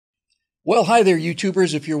Well, hi there,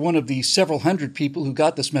 YouTubers. If you're one of the several hundred people who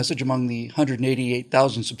got this message among the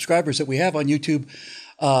 188,000 subscribers that we have on YouTube,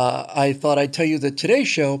 I thought I'd tell you that today's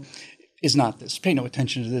show is not this. Pay no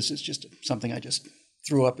attention to this. It's just something I just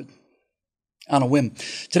threw up on a whim.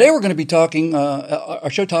 Today we're going to be talking,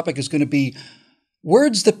 our show topic is going to be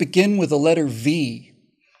words that begin with the letter V.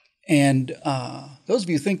 And those of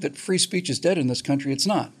you who think that free speech is dead in this country, it's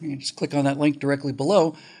not. You can just click on that link directly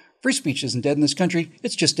below. Free speech isn't dead in this country.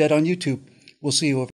 It's just dead on YouTube. We'll see you over